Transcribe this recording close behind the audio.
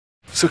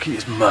Sookie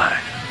is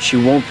mine. She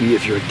won't be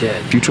if you're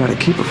dead. If you try to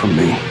keep her from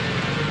me,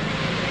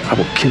 I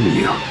will kill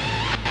you.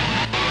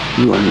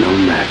 You are no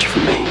match for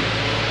me.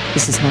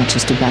 This is not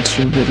just about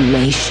your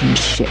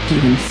relationship, you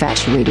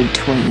infatuated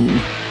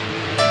twain.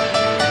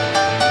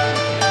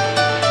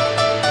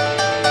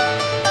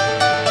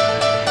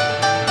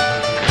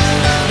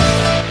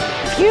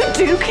 If you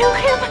do kill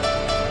him,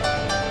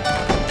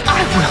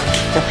 I will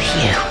kill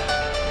you.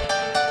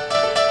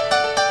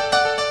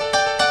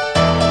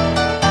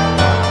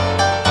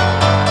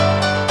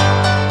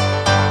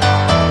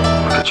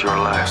 Look at your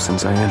life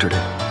since I entered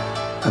it.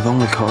 I've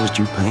only caused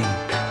you pain.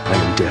 I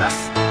am death.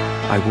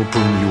 I will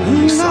bring you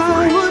only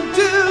suffering. I would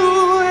do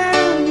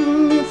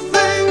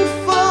anything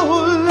for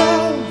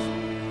love.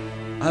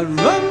 I'd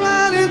run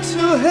right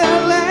into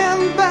hell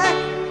and back.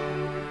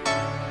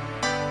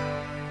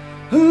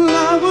 And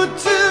I would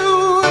do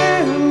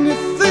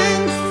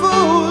anything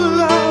for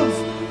love.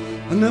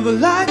 I never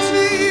lied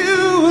to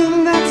you,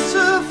 and that's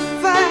a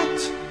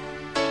fact.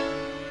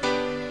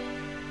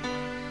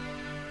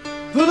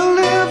 But I'll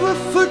never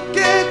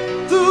forget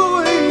the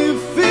way you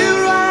feel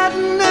right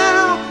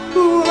now.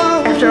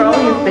 After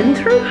all you've been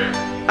through,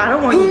 I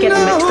don't want you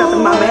getting mixed up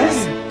in my mess.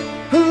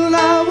 And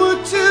I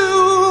would do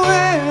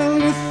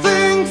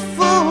anything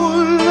for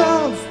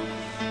love,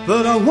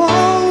 but I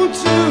won't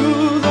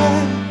do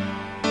that.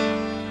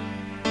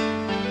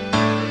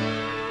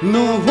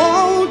 No, I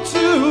won't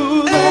do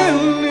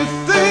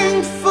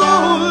anything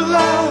for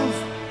love.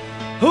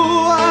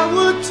 Oh, I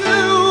would do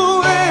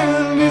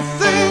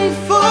anything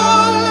for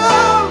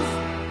love.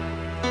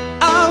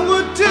 I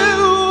would do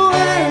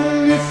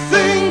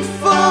anything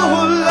for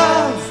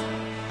love,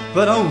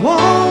 but I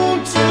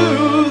won't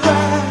do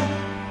that.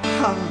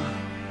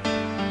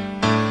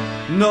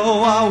 No,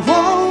 I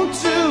won't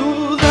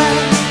do that.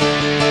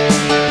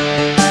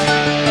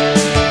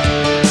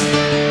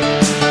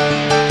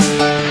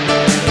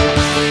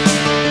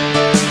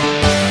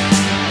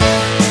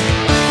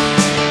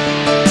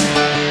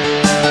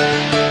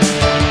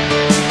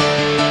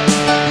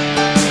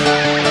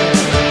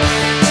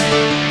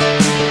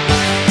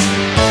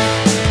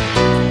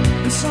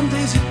 And some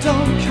days it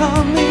don't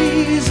come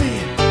easy,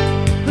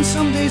 and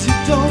some days it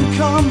don't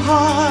come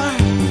hard.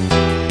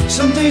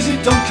 Some days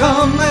it don't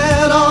come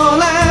at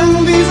all,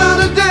 and these are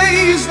the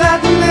days that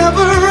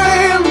never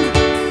end.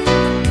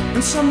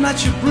 And some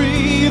nights you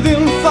breathe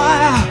in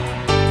fire,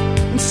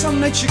 and some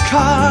nights you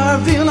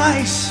carved in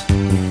ice.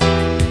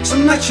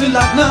 Some nights you're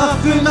like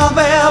nothing I've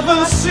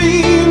ever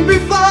seen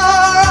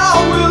before or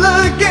will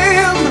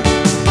again.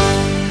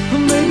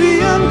 Maybe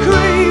I'm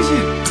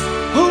crazy,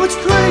 oh it's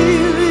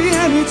crazy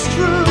and it's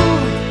true.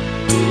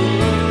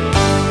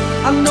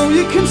 I know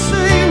you can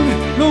save me,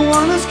 no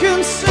one else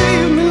can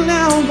save me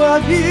now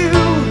but you.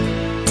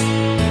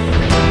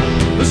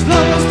 As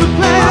long as the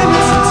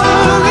planets are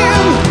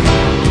turning,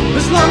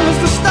 as long as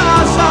the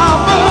stars are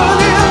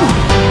burning,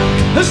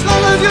 as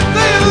long as your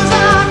things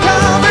are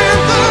coming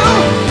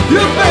through,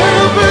 you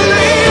better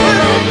believe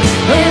it.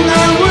 And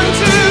I would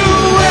do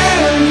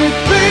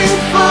anything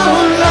for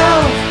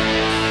love,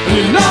 and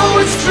you know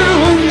it's true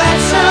and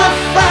that's a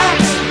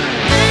fact.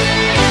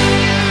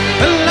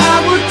 And I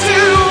would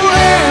do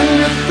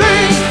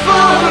anything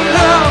for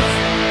love,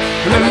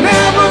 and there'll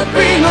never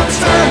be no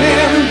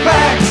turning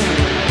back.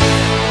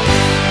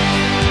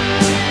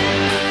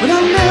 But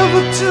I'll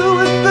never do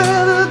it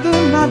better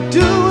than I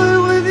do it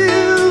with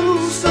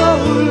you. So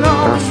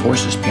long. There are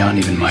forces beyond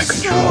even my So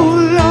control.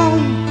 long.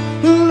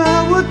 And I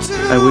would do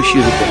I wish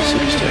you the best,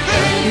 Sookie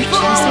Stackhouse. You're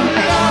choosing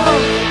a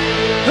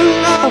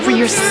hell over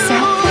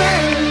yourself?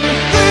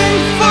 anything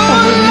for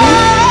Over me?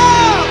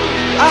 love.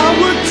 I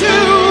would do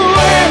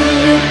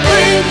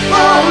anything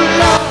for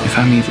love. If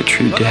I meet the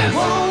true death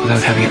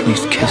without having at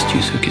least kissed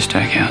you, Sookie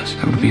Stackhouse,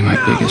 that would be my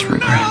biggest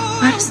regret.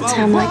 Why does it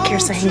sound like you're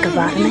saying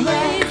goodbye to me?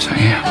 Because I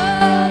am.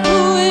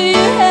 Will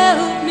you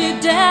help me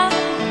down?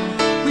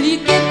 Will you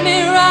get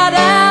me right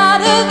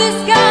out of this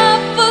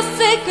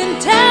God-forsaken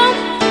town?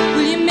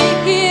 Will you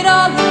make it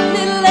all a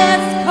little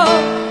less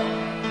cold?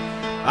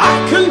 I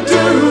can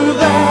do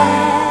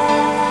that.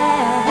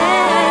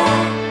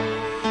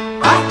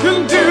 I can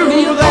Will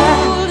you do that.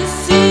 hold a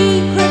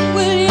secret?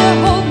 Will you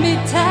hold me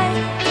tight?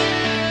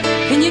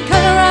 Can you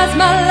colorize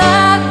my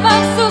life?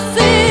 I'm so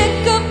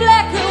sick of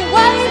black and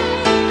white.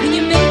 Can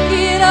you make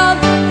it all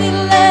a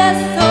little less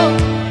so?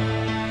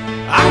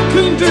 I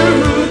can do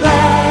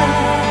that.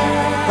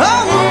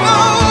 Oh no,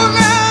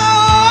 no,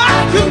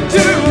 I can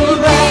do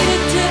that.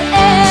 Lead to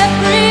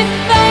every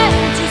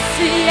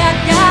fantasy I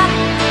got.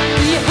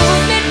 Will you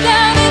hold me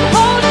down in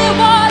holy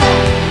water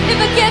if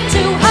I get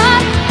too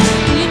hot?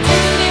 Will you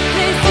take me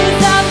places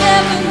I'll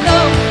never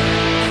know?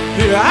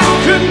 Yeah, I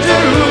can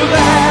do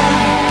that.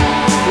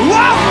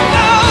 Whoa,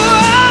 no,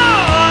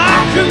 I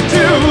can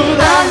do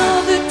I that. know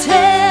the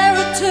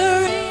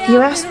territory. You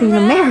asked me to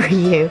marry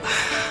you.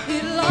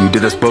 You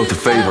did us both a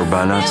favor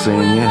by not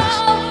saying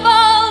yes.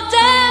 Fall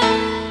down.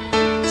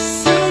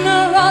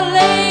 Sooner or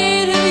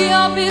later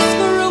you'll be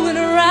screwing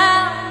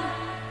around.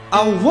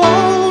 I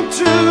won't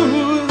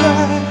do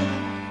that.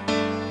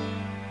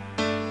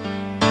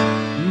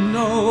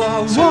 No,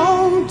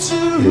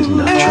 It is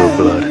not your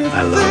blood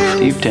I love.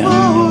 Deep down, you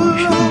know you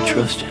shouldn't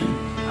trust him.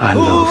 I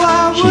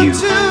love you.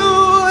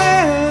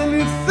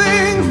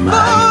 Your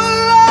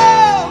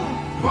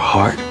mind, your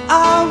heart,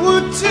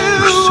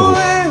 your soul.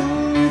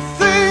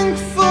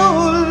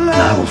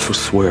 And I will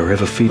forswear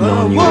ever feeding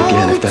on you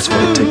again if that's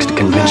what it takes to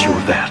convince you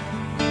of that.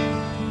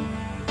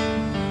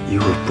 You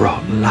have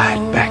brought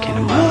light back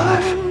into my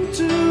life,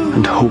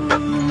 and hope,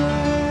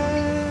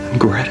 and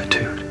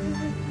gratitude.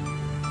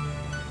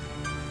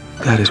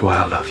 That is why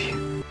I love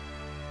you.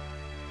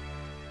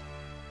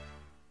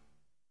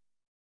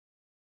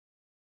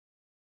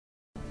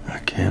 I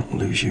can't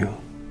lose you.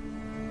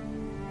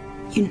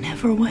 You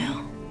never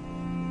will.